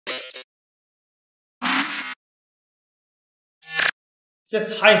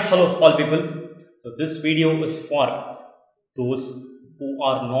Yes, hi, hello all people. So this video is for those who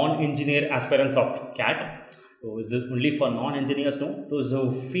are non-engineer aspirants of CAT. So is it only for non-engineers? No, those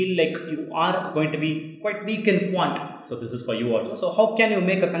who feel like you are going to be quite weak in quant. So this is for you also. So how can you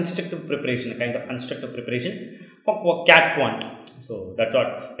make a constructive preparation, a kind of constructive preparation for CAT quant? So that's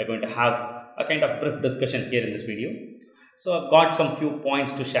what we're going to have a kind of brief discussion here in this video. So I've got some few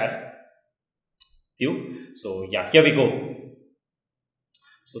points to share with you. So yeah, here we go.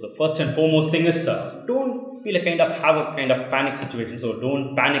 So the first and foremost thing is don't feel have a kind of panic situation. So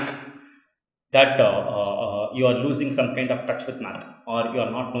don't panic that you are losing some kind of touch with math, or you are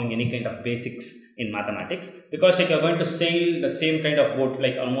not knowing any kind of basics in mathematics, because like you are going to sail the same kind of boat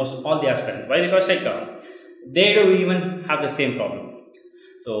like almost all the aspirants. Why? Because like they do even have the same problem.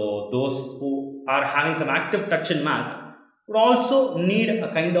 So those who are having some active touch in math would also need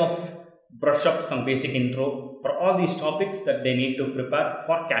a kind of brush up some basic intro for all these topics that they need to prepare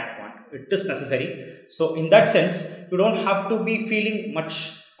for CAT quant. It is necessary. So in that sense, you don't have to be feeling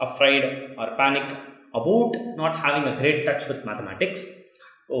much afraid or panic about not having a great touch with mathematics.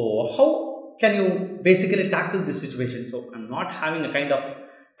 So how can you basically tackle this situation? So I'm not having a kind of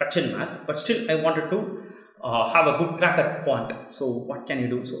touch in math, but still I wanted to have a good crack at quant. So what can you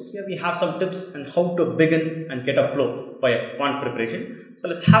do? So here we have some tips on how to begin and get a flow for a quant preparation. So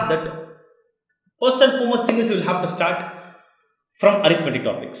let's have that. First and foremost thing is you will have to start from arithmetic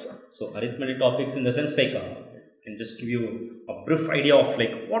topics. So arithmetic topics in the sense like can just give you a brief idea of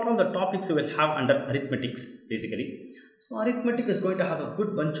like what are the topics you will have under arithmetics basically. So arithmetic is going to have a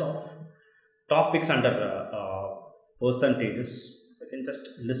good bunch of topics under percentages. I can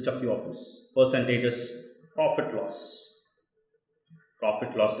just list a few of this. Percentages, profit loss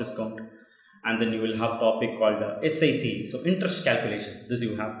discount, and then you will have topic called SIC, so interest calculation. This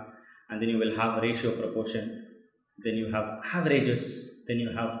you have. And then you will have ratio proportion, then you have averages, then you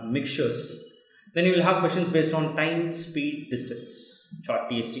have mixtures, then you will have questions based on time, speed, distance, short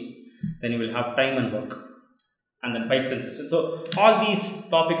TST, then you will have time and work, and then pipes and systems. So all these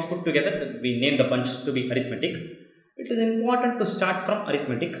topics put together, we name the bunch to be arithmetic. It is important to start from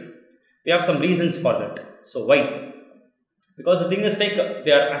arithmetic. We have some reasons for that. So why? Because the thing is like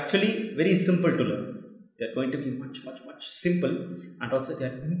they are actually very simple to learn. They are going to be much simple, and also they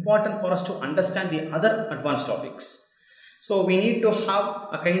are important for us to understand the other advanced topics. So we need to have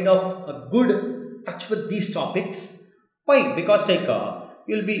a kind of a good touch with these topics. Why? Because like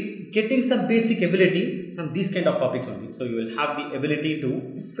you will be getting some basic ability from these kind of topics only. So you will have the ability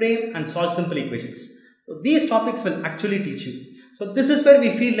to frame and solve simple equations. So these topics will actually teach you. So this is where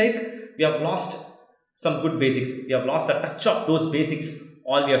we feel like we have lost some good basics. We have lost a touch of those basics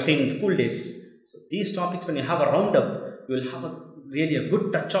all we have seen in school days. So these topics, when you have a roundup, you will have really a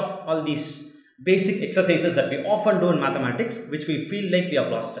good touch of all these basic exercises that we often do in mathematics, which we feel like we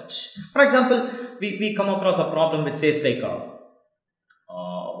have lost touch. For example, we come across a problem which says like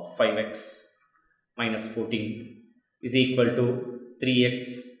 5x minus 14 is equal to 3x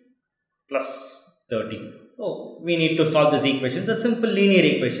plus 13. So we need to solve this equation. It's a simple linear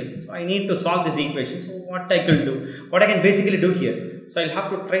equation. So I need to solve this equation. So what I can basically do here. So I'll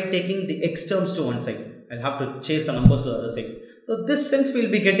have to try taking the x terms to one side. I'll have to chase the numbers to the other side. So this sense we'll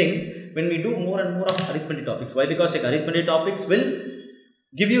be getting when we do more and more of arithmetic topics. Why? Because like arithmetic topics will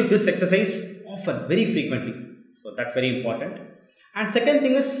give you this exercise often, very frequently. So that's very important. And second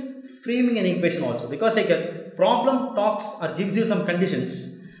thing is framing an equation also, because like a problem talks or gives you some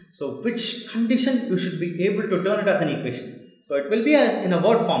conditions. So which condition you should be able to turn it as an equation. So it will be in a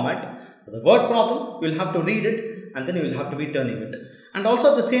word format. So the word problem, you will have to read it, and then you will have to be turning it. And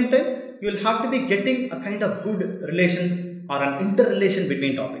also at the same time, you will have to be getting a kind of good relation or an interrelation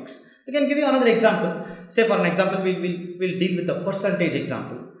between topics. I can give you another example. Say for an example, we'll deal with a percentage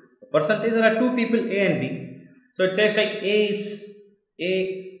example. The percentage, there are two people, A and B. So it says like A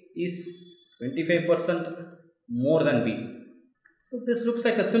is 25% more than B. So this looks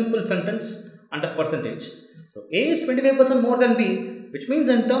like a simple sentence under percentage. So A is 25% more than B, which means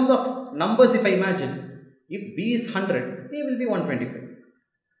in terms of numbers, if I imagine, if B is 100, A will be 125.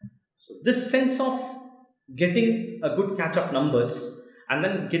 So this sense of getting a good catch of numbers and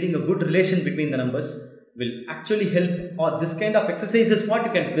then getting a good relation between the numbers will actually help, or this kind of exercise is what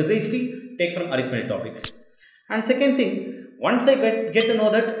you can precisely take from arithmetic topics. And second thing, once I get to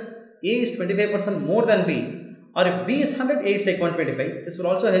know that A is 25% more than B, or if B is 100, A is like 125, this will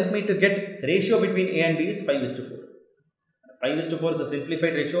also help me to get the ratio between A and B is 5:4. 5:4 is a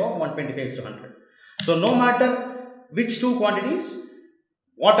simplified ratio of 125:100. So no matter which two quantities,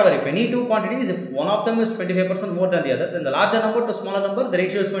 whatever, if any two quantities, if one of them is 25% more than the other, then the larger number to smaller number, the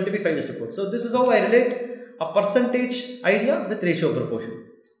ratio is going to be 5:4. So this is how I relate a percentage idea with ratio proportion.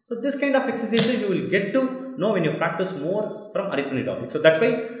 So this kind of exercises you will get to know when you practice more from arithmetic topics. So that's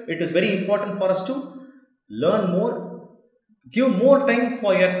why it is very important for us to learn more, give more time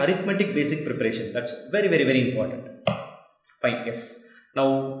for your arithmetic basic preparation. That's very, very, very important. Fine, yes. Now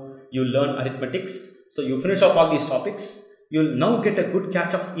you learn arithmetics. So you finish off all these topics. You'll now get a good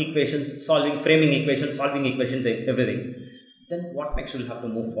catch of equations, solving, framing equations, solving equations, everything. Then what next we'll have to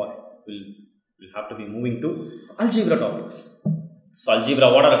move for? We'll have to be moving to algebra topics. So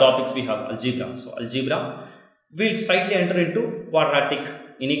algebra, what are the topics we have? Algebra. So algebra, we'll slightly enter into quadratic,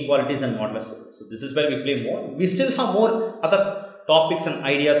 inequalities and modulus. So this is where we play more. We still have more other topics and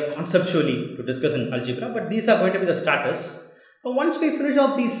ideas conceptually to discuss in algebra, but these are going to be the starters. But once we finish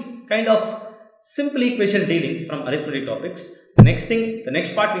off these kind of simple equation dealing from arithmetic topics, the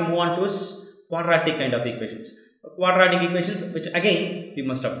next part we move on to is quadratic kind of equations. Quadratic equations, which again we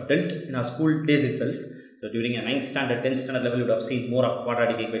must have dealt in our school days itself. So during a 9th standard, 10th standard level, you would have seen more of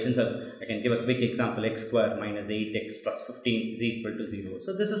quadratic equations. I can give a quick example: x square minus 8x plus 15 is equal to 0.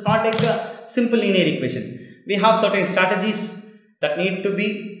 So this is not like a simple linear equation. We have certain strategies that need to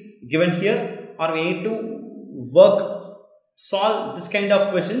be given here, or we need to solve this kind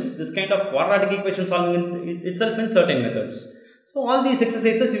of questions, this kind of quadratic equation solving itself in certain methods. So all these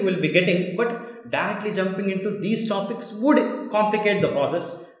exercises you will be getting, but directly jumping into these topics would complicate the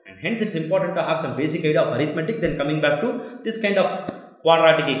process. And hence it's important to have some basic idea of arithmetic, then coming back to this kind of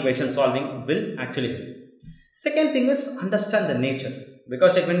quadratic equation solving will actually help. Second thing is understand the nature,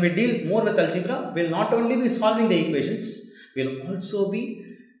 because like when we deal more with algebra, we'll not only be solving the equations, we'll also be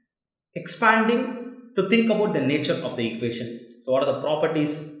expanding to think about the nature of the equation. So what are the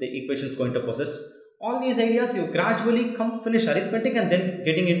properties the equation is going to possess? All these ideas you gradually finish arithmetic, and then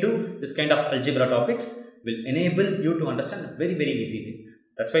getting into this kind of algebra topics will enable you to understand very, very easily.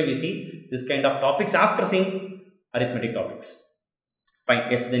 That's why we see this kind of topics after seeing arithmetic topics.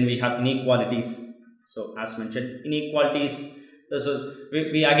 Fine. Yes, then we have inequalities. So as mentioned, inequalities, so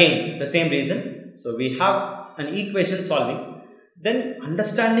we again the same reason. So we have an equation solving, then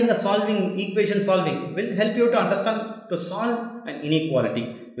understanding a equation solving will help you to understand, to solve an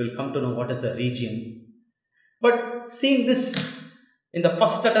inequality. You will come to know what is a region. But seeing this in the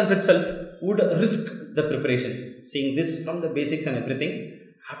first attempt itself would risk the preparation. Seeing this from the basics and everything,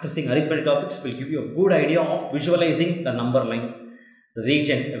 after seeing arithmetic topics will give you a good idea of visualizing the number line, the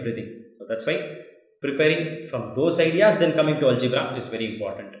region, everything. So that's why preparing from those ideas, then coming to algebra is very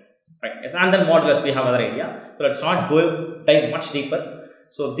important. Right. Yes. And then modulus, we have other idea. So let's not dive much deeper.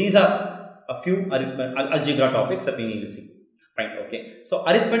 So these are a few algebra topics that we need to see. Right. Okay. So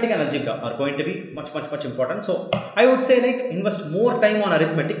arithmetic and algebra are going to be much important. So I would say like invest more time on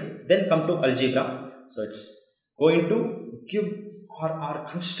arithmetic, then come to algebra. So it's going to give or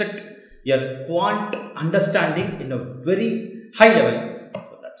construct your quant understanding in a very high level.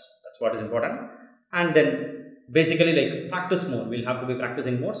 So that's what is important. And then basically like practice more. We'll have to be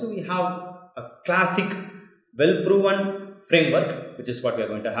practicing more. So we have a classic, well-proven framework, which is what we are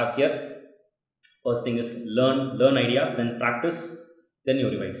going to have here. First thing is learn ideas, then practice, then you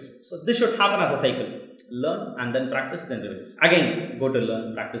revise. So this should happen as a cycle. Learn and then practice, then revise. Again, go to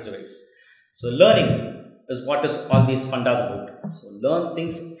learn, practice, revise. So learning is what is all these fundas about. So learn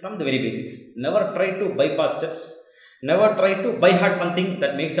things from the very basics. Never try to bypass steps. Never try to by heart something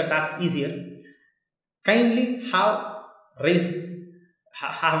that makes a task easier. Kindly have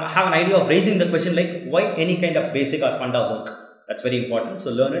an idea of raising the question like why any kind of basic or funda work. That's very important.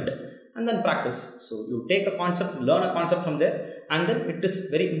 So learn it and then practice. So you take a concept, learn a concept from there, and then it is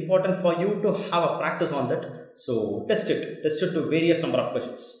very important for you to have a practice on that. So test it to various number of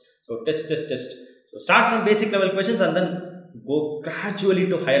questions. So test. So start from basic level questions and then go gradually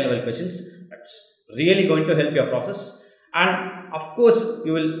to higher level questions. That's really going to help your process. And of course,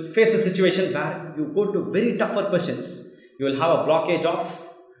 you will face a situation where you go to very tougher questions. You will have a blockage of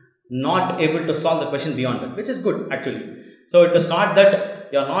not able to solve the question beyond that, which is good actually. So it is not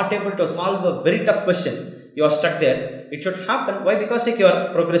that you are not able to solve a very tough question, you are stuck there. It should happen. Why? Because like you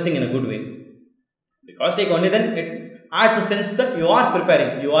are progressing in a good way. Because like only then it adds a sense that you are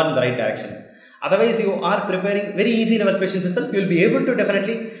preparing, you are in the right direction. Otherwise, you are preparing very easy level questions itself. You will be able to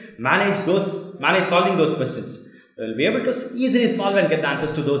definitely manage solving those questions. You will be able to easily solve and get the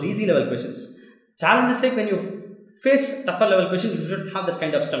answers to those easy level questions. Challenge is like when you face tougher level questions, you should have that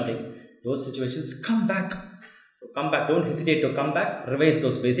kind of stumbling. Those situations, come back. So come back. Don't hesitate to come back. Revise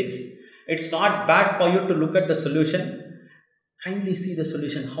those basics. It's not bad for you to look at the solution. Kindly see the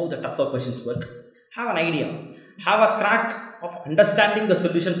solution, how the tougher questions work. Have an idea. Have a crack of understanding the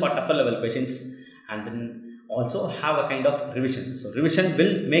solution for tougher level questions, and then also have a kind of revision. So revision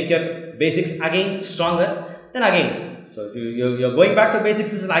will make your basics again stronger, then again, so you're going back to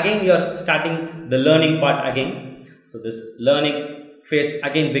basics, and again you're starting the learning part again. So this learning phase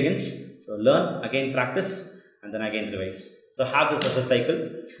again begins. So learn, again practice, and then again revise. So have this as a cycle,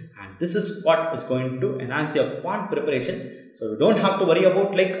 and this is what is going to enhance your quant preparation. So you don't have to worry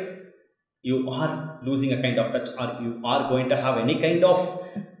about like you are losing a kind of touch, or you are going to have any kind of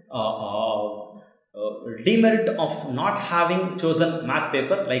demerit of not having chosen math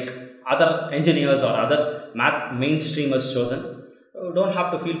paper like other engineers or other math mainstreamers chosen. You don't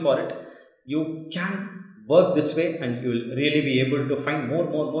have to feel for it. You can work this way, and you will really be able to find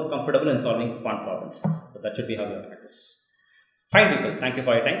more comfortable in solving quant problems. So that should be how you practice. Fine people, thank you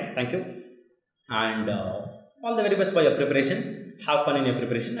for your time. Thank you, and all the very best for your preparation. Have fun in your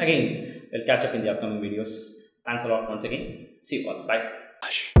preparation. Again, we'll catch up in the upcoming videos. Thanks a lot once again. See you all.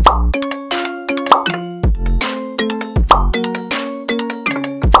 Bye.